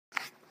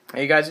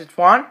Hey guys, it's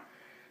Juan.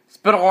 It's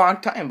been a long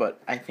time, but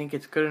I think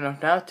it's good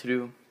enough now to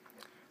do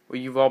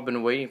what you've all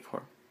been waiting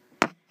for.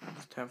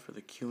 It's time for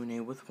the Q&A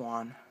with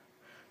Juan.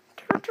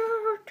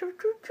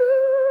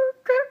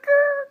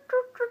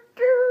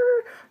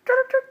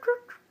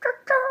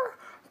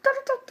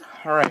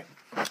 Alright.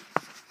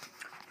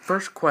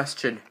 First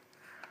question.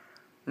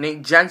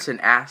 Nate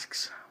Jensen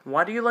asks,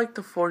 why do you like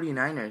the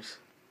 49ers?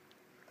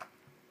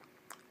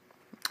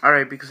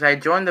 Alright, because I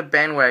joined the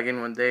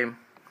bandwagon when they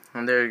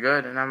were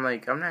good, and I'm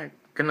like, I'm not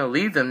gonna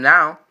leave them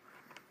now,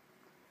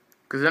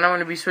 because then I'm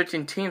gonna be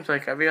switching teams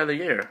like every other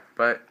year.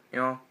 But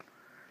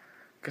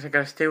guess I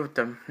gotta stay with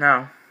them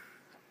now.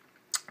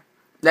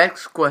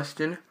 Next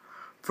question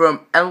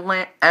from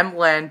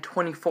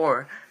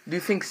Mland24. Do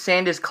you think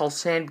sand is called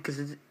sand because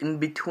it's in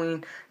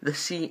between the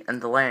sea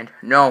and the land?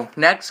 No.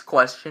 Next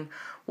question.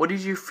 What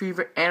is your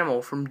favorite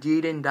animal from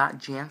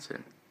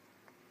Jaden.Jansen?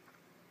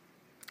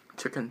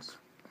 Chickens.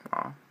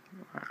 Oh,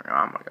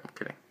 I'm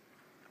kidding.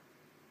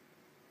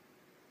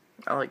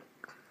 I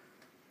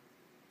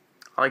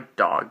like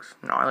dogs.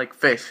 No, I like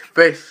fish.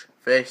 Fish.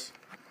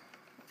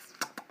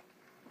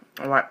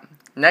 Alright.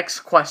 Next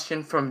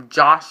question from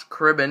Josh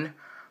Cribben.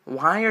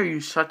 Why are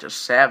you such a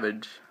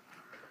savage?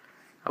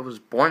 I was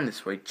born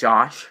this way,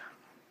 Josh.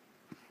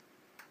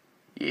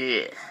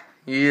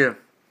 Yeah.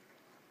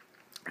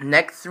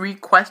 Next 3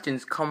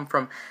 questions come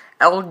from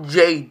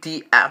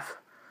LJDF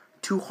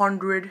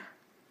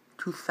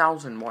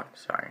 2001.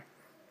 Sorry.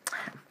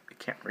 I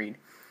can't read.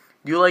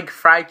 Do you like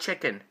fried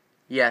chicken?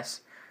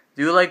 Yes.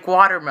 Do you like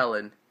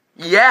watermelon?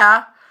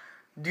 Yeah.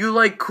 Do you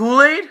like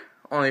Kool-Aid?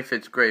 Only if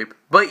it's grape.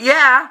 But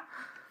yeah.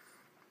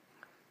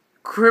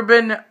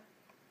 Cribben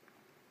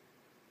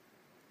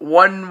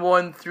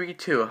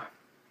 1132.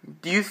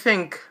 Do you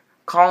think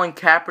Colin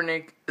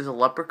Kaepernick is a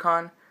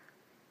leprechaun?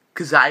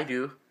 'Cause I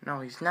do. No,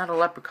 he's not a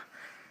leprechaun.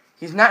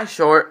 He's not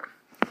short.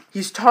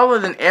 He's taller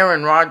than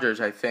Aaron Rodgers,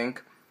 I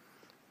think.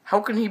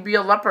 How can he be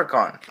a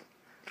leprechaun?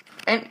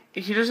 And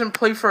he doesn't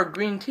play for a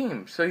green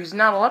team, so he's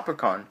not a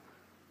leprechaun.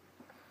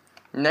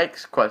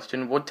 Next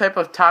question. What type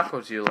of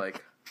tacos do you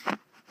like?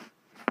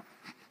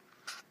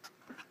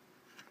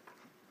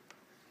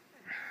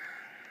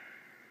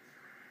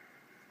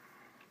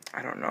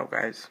 I don't know,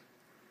 guys.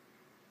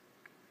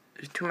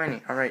 There's too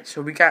many. Alright,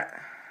 so we got...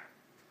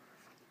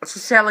 Let's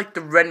just say I like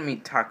the red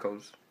meat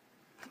tacos.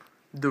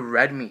 The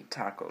red meat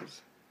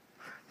tacos.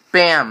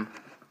 Bam!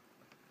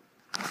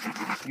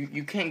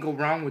 You can't go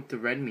wrong with the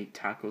red meat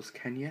tacos,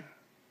 can you?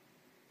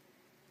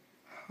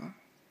 Huh?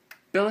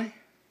 Billy?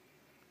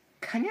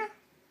 Can you?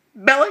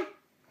 Billy?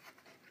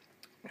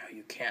 No,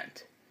 you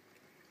can't.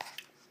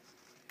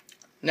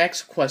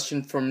 Next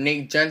question from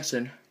Nate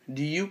Jensen.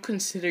 Do you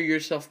consider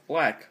yourself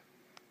black?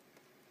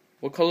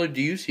 What color do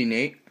you see,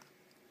 Nate?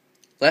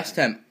 Last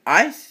time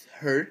I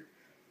heard,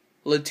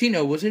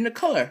 Latino wasn't a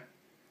color.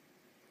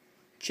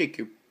 Check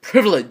your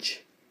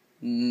privilege,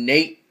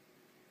 Nate.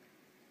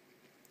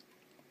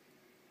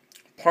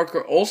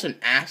 Parker Olson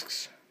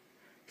asks,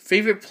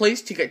 favorite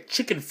place to get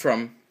chicken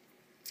from?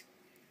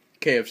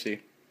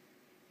 KFC.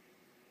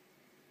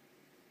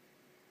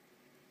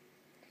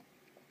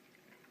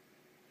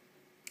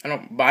 I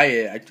don't buy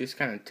it, I just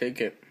kind of take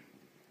it.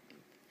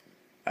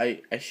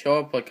 I show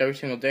up like every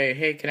single day.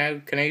 Hey, can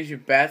I use your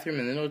bathroom?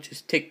 And then they'll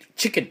just take the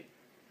chicken.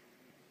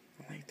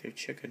 I like their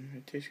chicken.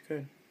 It tastes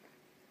good.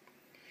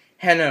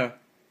 Hannah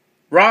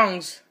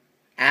Wrongs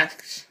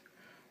asks,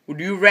 would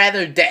you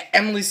rather the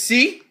Emily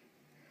C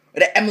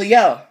or the Emily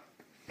L?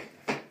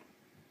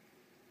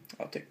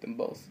 I'll take them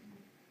both.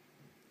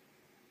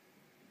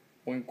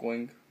 Wink,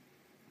 wink.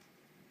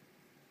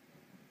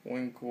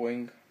 Wink,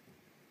 wink.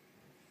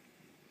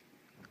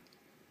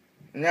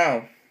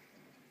 Now,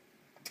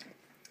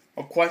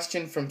 a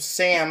question from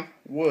Sam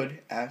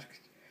Wood asked,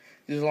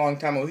 this is a long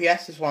time ago. He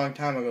asked this a long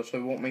time ago, so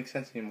it won't make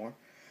sense anymore.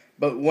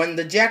 But when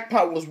the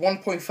jackpot was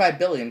 $1.5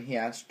 billion, he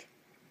asked,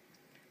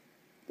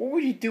 what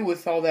would you do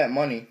with all that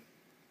money?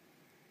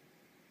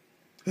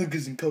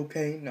 Hookers and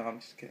cocaine? No,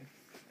 I'm just kidding.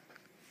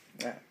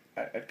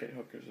 I'd get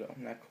hookers, though,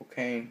 not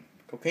cocaine.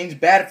 Cocaine's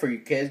bad for you,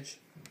 kids.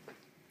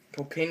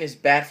 Cocaine is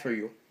bad for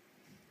you.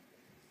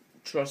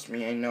 Trust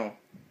me, I know.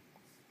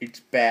 It's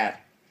bad.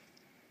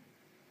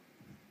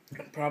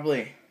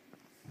 Probably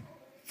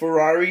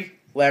Ferrari,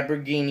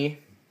 Lamborghini,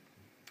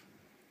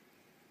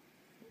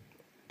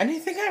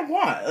 anything I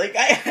want. Like,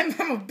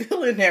 I'm a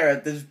billionaire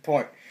at this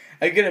point.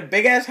 I get a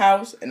big ass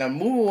house and I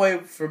move away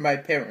from my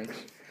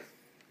parents.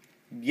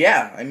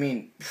 Yeah, I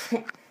mean,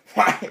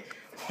 why?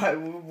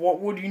 What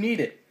would you need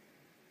it?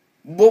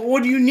 What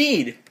would you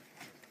need?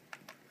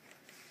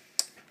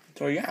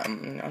 So yeah,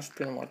 that's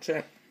pretty much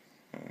it.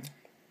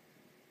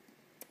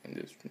 And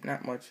there's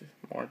not much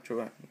more to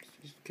it. It's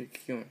just a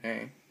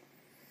Q&A.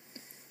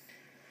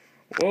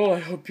 Well, I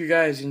hope you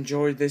guys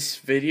enjoyed this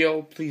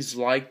video. Please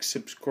like,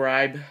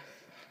 subscribe,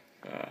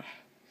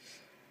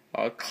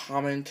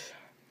 comment.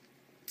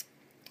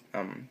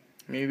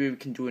 Maybe we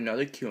can do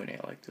another Q&A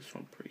like this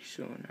one pretty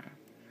soon.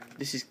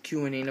 This is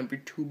Q&A number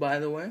 2, by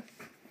the way.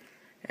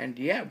 And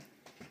yeah.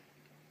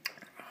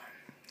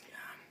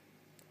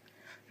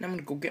 And I'm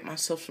gonna go get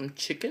myself some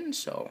chicken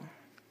so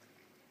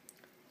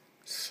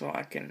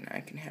I can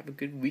have a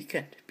good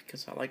weekend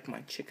because I like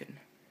my chicken.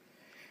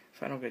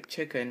 If I don't get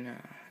chicken,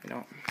 I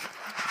don't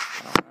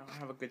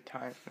have a good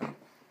time. You know?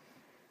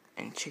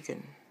 And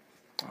chicken,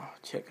 oh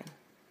chicken,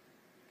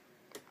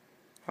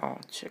 oh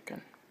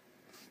chicken.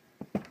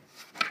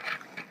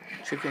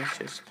 Chicken's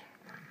just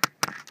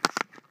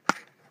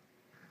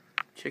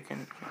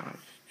chicken.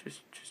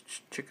 Just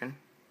chicken.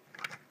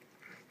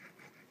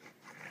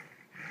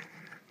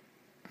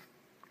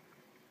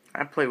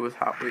 I play with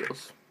Hot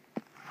Wheels.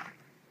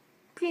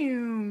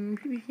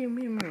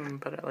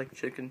 But I like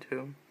chicken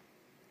too.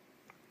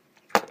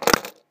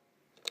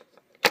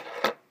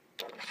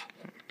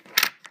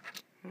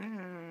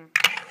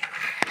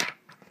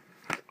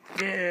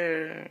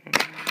 Yeah.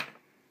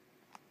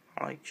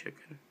 I like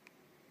chicken.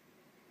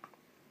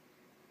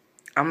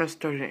 I'm gonna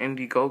start an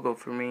Indiegogo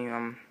for me,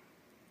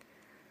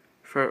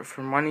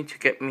 for money to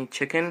get me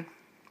chicken.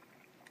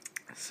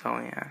 So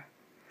yeah.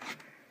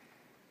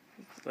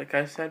 Like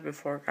I said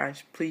before,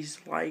 guys, please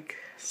like,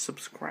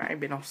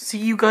 subscribe, and I'll see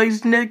you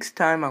guys next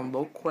time on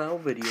Loquel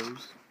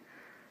Videos.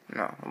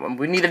 No,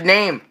 we need a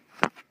name.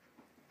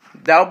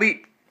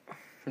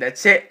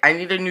 That's it. I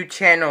need a new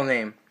channel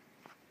name.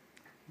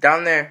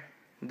 Down there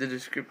in the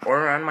description,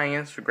 or on my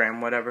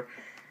Instagram, whatever.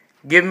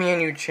 Give me a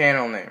new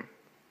channel name.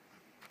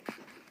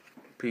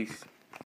 Peace.